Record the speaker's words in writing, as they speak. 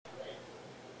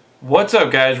What's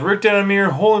up, guys? Rick down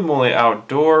here, Holy Moly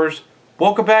Outdoors.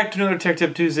 Welcome back to another Tech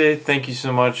Tip Tuesday. Thank you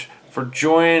so much for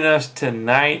joining us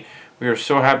tonight. We are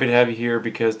so happy to have you here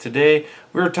because today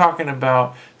we're talking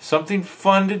about something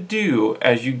fun to do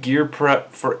as you gear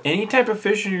prep for any type of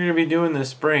fishing you're going to be doing this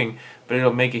spring, but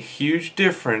it'll make a huge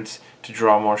difference to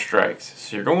draw more strikes.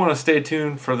 So you're going to want to stay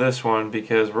tuned for this one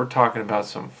because we're talking about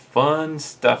some fun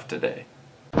stuff today.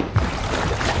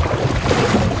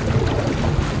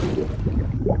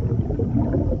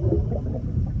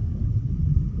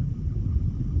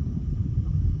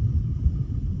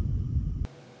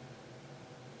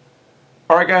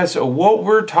 Alright guys, so what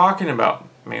we're talking about,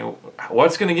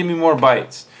 what's going to give me more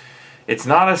bites? It's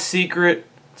not a secret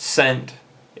scent,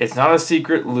 it's not a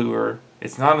secret lure,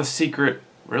 it's not a secret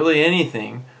really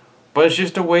anything, but it's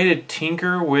just a way to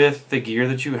tinker with the gear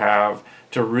that you have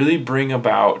to really bring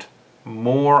about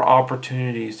more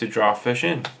opportunities to draw fish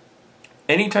in.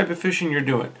 Any type of fishing you're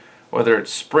doing, whether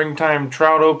it's springtime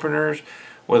trout openers,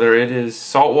 whether it is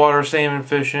saltwater salmon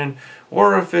fishing,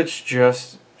 or if it's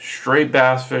just straight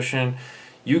bass fishing,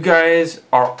 you guys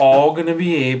are all going to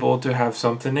be able to have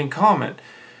something in common.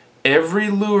 Every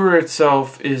lure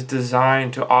itself is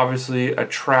designed to obviously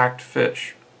attract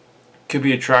fish. It could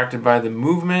be attracted by the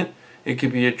movement, it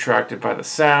could be attracted by the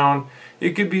sound,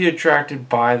 it could be attracted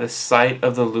by the sight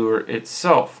of the lure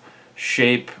itself,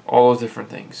 shape, all those different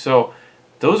things. So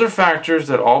those are factors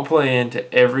that all play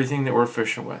into everything that we're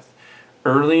fishing with.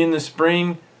 Early in the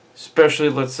spring, especially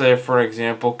let's say for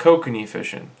example Kokanee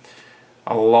fishing.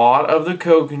 A lot of the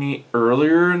kokanee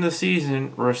earlier in the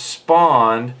season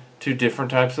respond to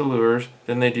different types of lures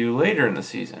than they do later in the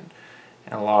season.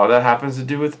 And a lot of that happens to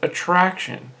do with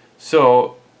attraction.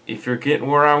 So if you're getting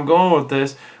where I'm going with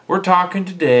this, we're talking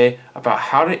today about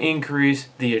how to increase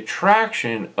the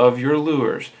attraction of your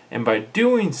lures. And by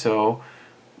doing so,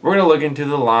 we're going to look into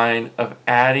the line of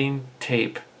adding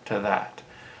tape to that.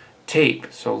 Tape.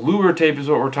 So lure tape is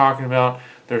what we're talking about.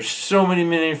 There's so many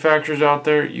manufacturers out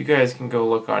there. You guys can go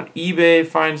look on eBay,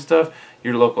 find stuff.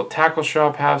 Your local tackle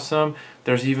shop has some.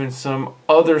 There's even some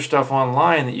other stuff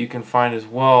online that you can find as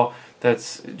well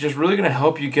that's just really going to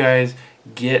help you guys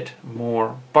get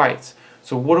more bites.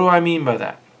 So what do I mean by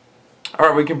that?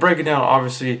 Alright, we can break it down.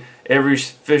 Obviously, every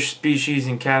fish species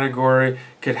and category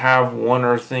could have one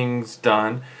or things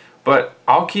done. But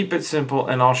I'll keep it simple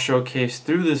and I'll showcase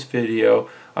through this video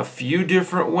a few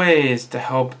different ways to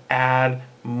help add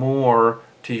more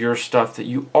to your stuff that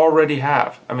you already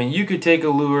have. You could take a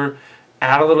lure,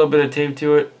 add a little bit of tape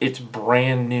to it, it's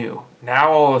brand new.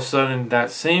 Now all of a sudden that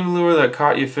same lure that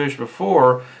caught you fish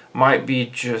before might be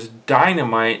just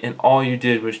dynamite and all you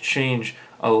did was change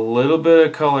a little bit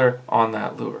of color on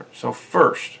that lure. So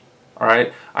first,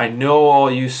 alright, I know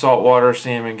all you saltwater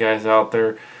salmon guys out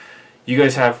there, you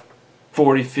guys have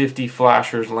 40, 50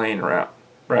 flashers laying around,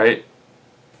 right?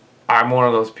 I'm one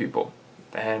of those people.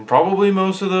 And probably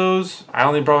most of those, I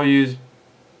only probably use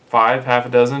 5, half a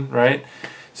dozen, right?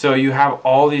 So you have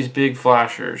all these big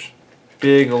flashers,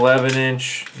 big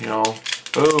 11-inch,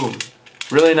 boom.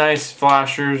 Really nice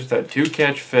flashers that do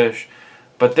catch fish.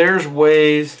 But there's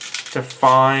ways to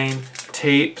find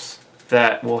tapes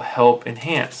that will help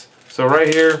enhance. So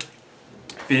right here,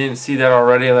 if you didn't see that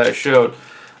already that I showed,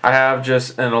 I have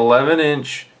just an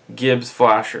 11-inch Gibbs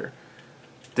Flasher.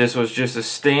 This was just a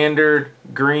standard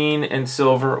green and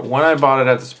silver when I bought it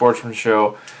at the Sportsman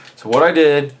Show. So what I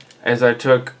did is I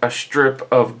took a strip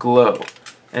of glow.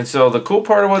 And so the cool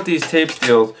part of what these tapes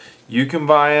deals, you can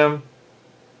buy them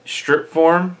strip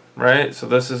form, right? So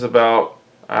this is about,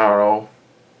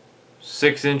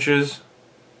 6 inches,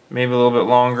 maybe a little bit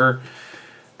longer.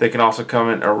 They can also come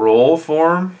in a roll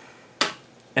form.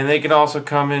 And they can also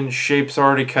come in shapes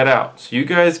already cut out. So you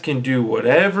guys can do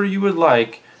whatever you would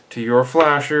like to your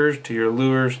flashers, to your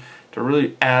lures, to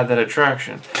really add that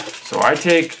attraction. So I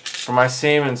take, for my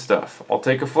salmon stuff, I'll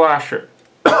take a flasher.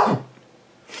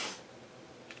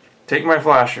 Take my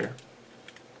flasher.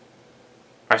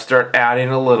 I start adding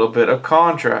a little bit of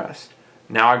contrast.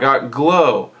 Now I got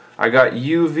glow, I got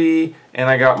UV, and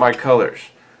I got my colors.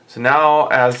 So now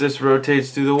as this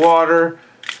rotates through the water,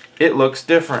 it looks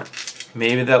different.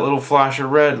 Maybe that little flash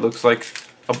of red looks like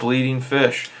a bleeding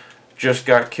fish. Just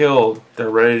got killed, they're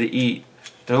ready to eat.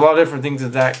 There's a lot of different things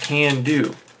that can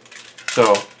do.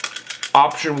 So,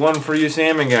 option one for you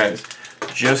salmon guys,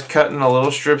 just cutting a little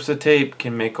strips of tape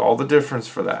can make all the difference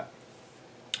for that.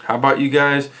 How about you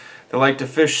guys that like to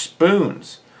fish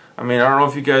spoons? I don't know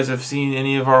if you guys have seen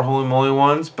any of our Holy Moly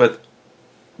ones, but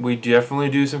we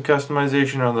definitely do some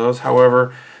customization on those.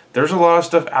 However, there's a lot of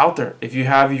stuff out there. If you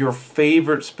have your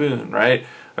favorite spoon, right?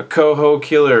 A Coho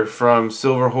Killer from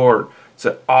Silver Horde. It's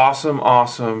an awesome,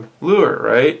 awesome lure,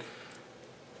 right?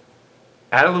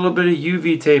 add a little bit of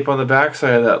UV tape on the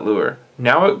backside of that lure.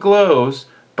 Now it glows,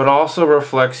 but also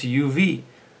reflects UV.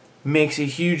 Makes a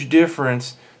huge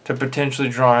difference to potentially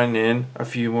drawing in a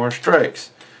few more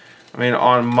strikes. I mean,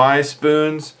 on my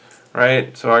spoons,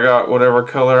 right, so I got whatever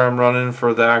color I'm running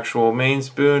for the actual main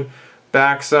spoon.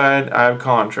 Backside, I have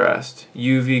contrast.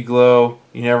 UV glow,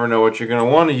 you never know what you're going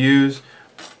to want to use,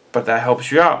 but that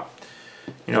helps you out.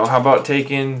 You know, how about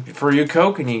taking, for you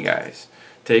Kokanee guys,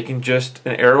 taking just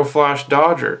an Arrow Flash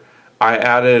Dodger. I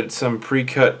added some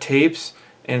pre-cut tapes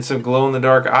and some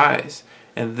glow-in-the-dark eyes.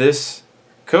 And this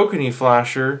Kokanee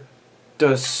flasher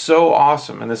does so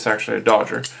awesome, and this is actually a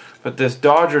Dodger, but this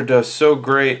Dodger does so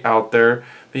great out there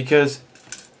because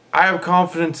I have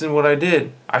confidence in what I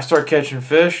did. I start catching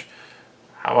fish.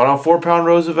 How about a 4-pound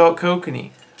Roosevelt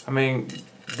Kokanee? I mean,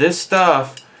 this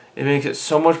stuff, it makes it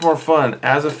so much more fun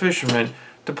as a fisherman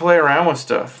to play around with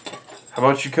stuff. How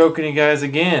about you Kokanee guys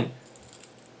again?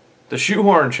 The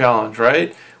shoehorn challenge,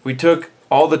 right? We took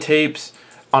all the tapes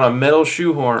on a metal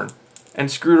shoehorn and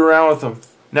screwed around with them.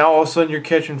 Now all of a sudden you're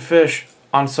catching fish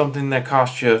on something that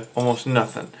cost you almost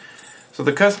nothing. So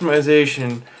the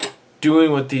customization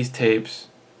doing with these tapes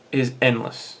is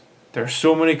endless. There are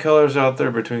so many colors out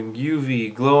there between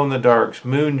UV, glow-in-the-darks,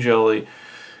 moon jelly,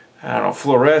 I don't know,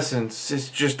 fluorescence. It's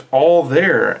just all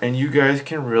there, and you guys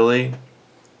can really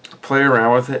play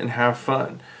around with it and have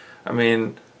fun. I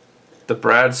mean, the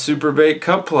Brad Superbait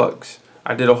cup plugs.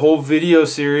 I did a whole video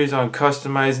series on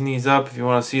customizing these up if you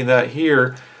want to see that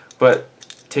here, but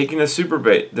taking a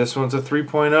Superbait, this one's a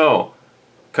 3.0,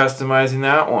 customizing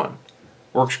that one.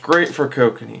 Works great for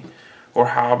Kokanee. Or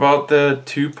how about the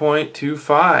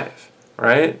 2.25,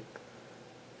 right?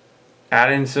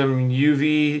 Adding some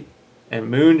UV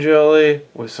and moon jelly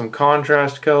with some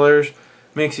contrast colors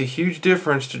makes a huge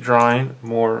difference to drawing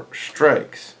more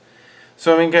strikes.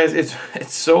 So I mean guys,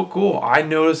 it's so cool. I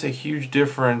notice a huge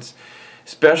difference,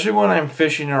 especially when I'm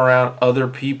fishing around other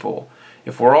people.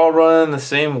 If we're all running the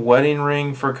same wedding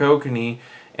ring for Kokanee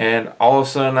and all of a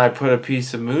sudden I put a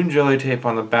piece of moon jelly tape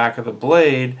on the back of the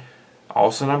blade, all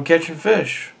of a sudden I'm catching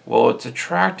fish. Well, it's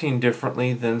attracting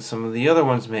differently than some of the other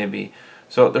ones maybe.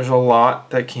 So there's a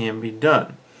lot that can be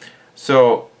done.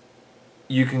 So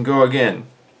you can go again,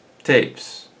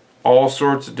 tapes, all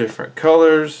sorts of different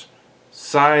colors,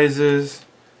 sizes.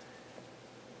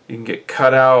 You can get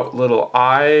cut out little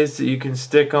eyes that you can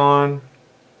stick on.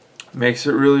 Makes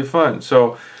it really fun.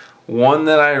 So one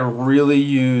that I really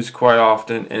use quite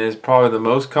often and is probably the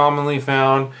most commonly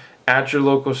found at your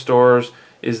local stores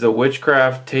is the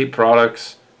Witchcraft tape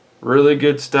products. Really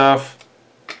good stuff.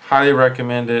 Highly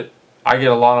recommend it. I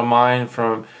get a lot of mine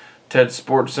from Ted's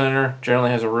Sports Center. Generally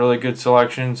has a really good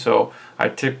selection, so I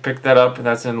picked that up, and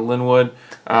that's in Linwood.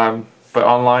 But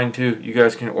online too, you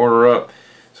guys can order up.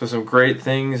 So some great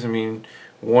things. I mean,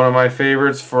 one of my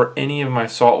favorites for any of my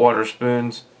saltwater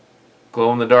spoons,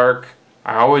 glow in the dark.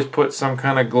 I always put some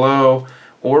kind of glow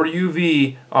or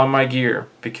UV on my gear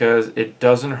because it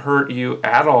doesn't hurt you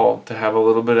at all to have a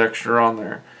little bit extra on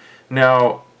there.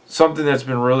 Now, something that's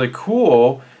been really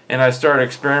cool, and I started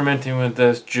experimenting with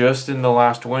this just in the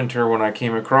last winter when I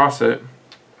came across it.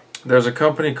 There's a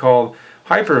company called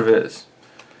Hyper-Vis.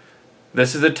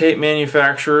 This is a tape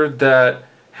manufacturer that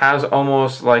has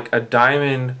almost like a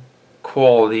diamond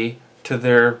quality to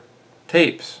their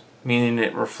tapes, meaning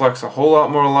it reflects a whole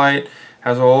lot more light,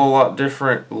 has a whole lot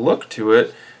different look to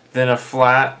it than a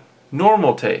flat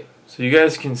normal tape. So you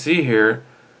guys can see here,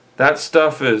 that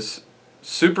stuff is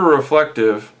super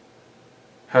reflective,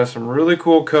 has some really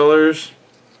cool colors,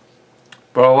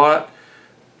 but a lot,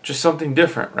 just something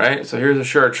different, right? So here's a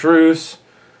chartreuse,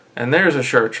 and there's a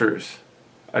chartreuse.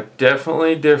 A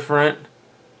definitely different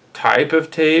type of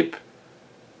tape,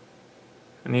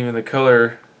 and even the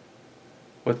color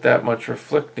with that much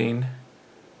reflecting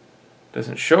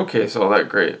doesn't showcase all that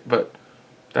great, but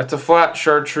that's a flat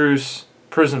chartreuse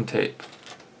prism tape,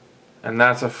 and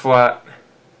that's a flat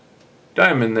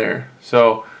diamond there.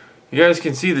 So you guys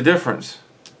can see the difference.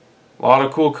 A lot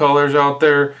of cool colors out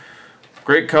there.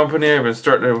 Great company. I've been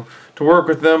starting to work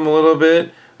with them a little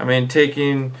bit. I mean,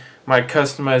 taking my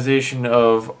customization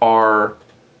of our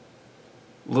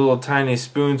little tiny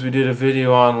spoons we did a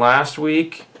video on last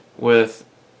week with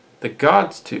the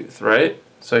God's Tooth, right?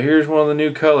 So here's one of the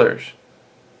new colors.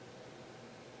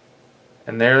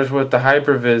 And there's with the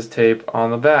Hyper-Vis tape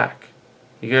on the back.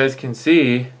 You guys can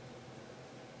see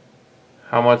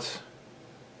how much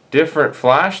different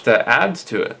flash that adds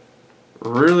to it.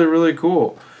 Really, really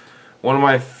cool. One of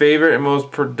my favorite and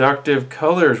most productive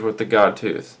colors with the God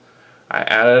Tooth. I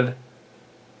added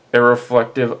a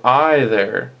reflective eye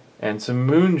there and some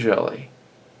moon jelly.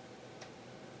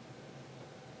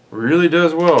 Really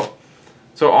does well.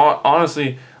 So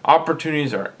honestly,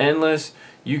 opportunities are endless.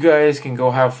 You guys can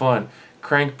go have fun.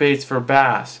 Crankbaits for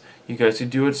bass. You guys could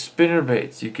do it spinner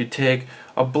baits. You could take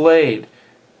a blade,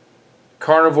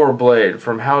 carnivore blade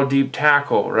from How Deep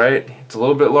Tackle, right? It's a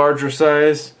little bit larger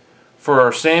size for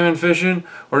our salmon fishing,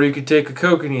 or you could take a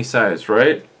Kokanee size,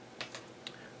 right?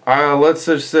 Let's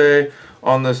just say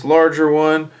on this larger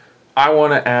one, I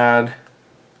want to add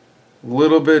a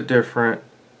little bit different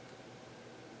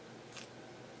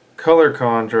color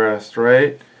contrast,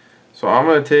 right? So I'm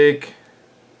going to take,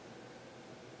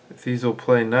 if these will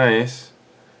play nice,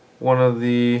 one of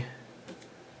the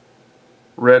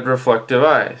red reflective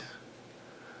eyes.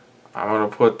 I'm going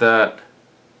to put that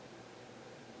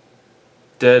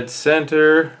dead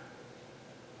center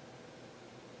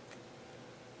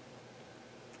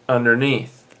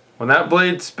underneath. When that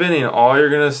blade's spinning, all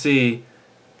you're going to see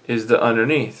is the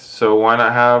underneath. So why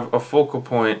not have a focal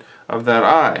point of that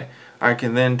eye? I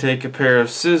can then take a pair of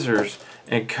scissors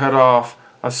and cut off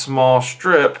a small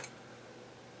strip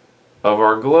of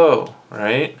our glow,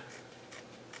 right?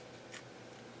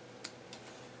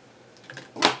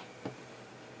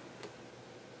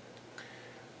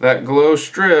 That glow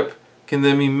strip can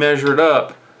then be measured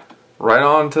up right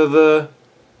onto the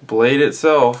blade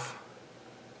itself.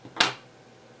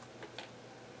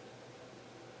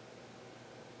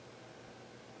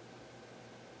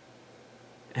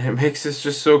 And it makes this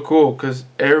just so cool because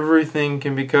everything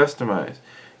can be customized.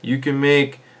 You can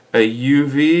make a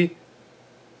UV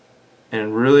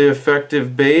and really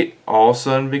effective bait all of a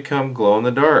sudden become glow in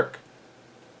the dark.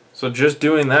 So just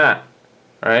doing that,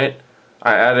 right?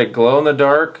 I added glow in the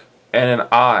dark and an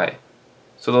eye.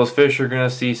 So those fish are going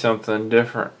to see something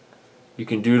different. You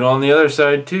can do it on the other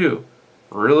side too.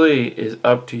 Really is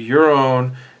up to your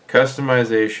own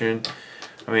customization.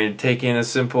 I mean, taking a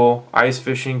simple ice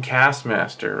fishing cast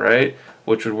master, right?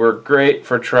 Which would work great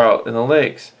for trout in the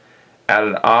lakes. Add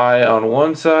an eye on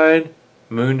one side,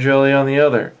 moon jelly on the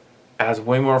other. Adds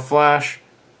way more flash,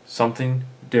 something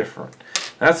different.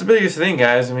 That's the biggest thing,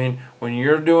 guys. I mean, when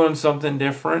you're doing something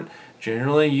different,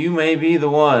 generally you may be the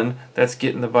one that's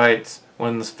getting the bites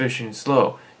when the fishing's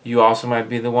slow. You also might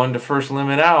be the one to first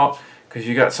limit out because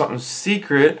you got something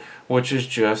secret, which is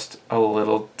just a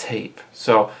little tape.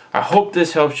 So I hope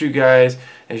this helps you guys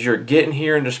as you're getting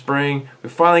here into spring. We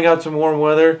finally got some warm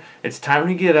weather. It's time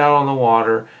to get out on the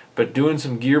water, but doing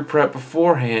some gear prep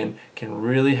beforehand can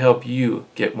really help you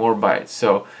get more bites.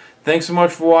 So thanks so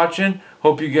much for watching.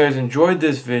 Hope you guys enjoyed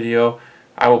this video.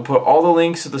 I will put all the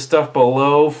links to the stuff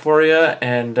below for you,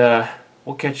 and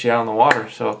we'll catch you out on the water.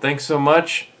 So thanks so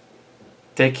much.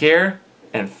 Take care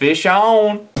and fish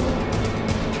on.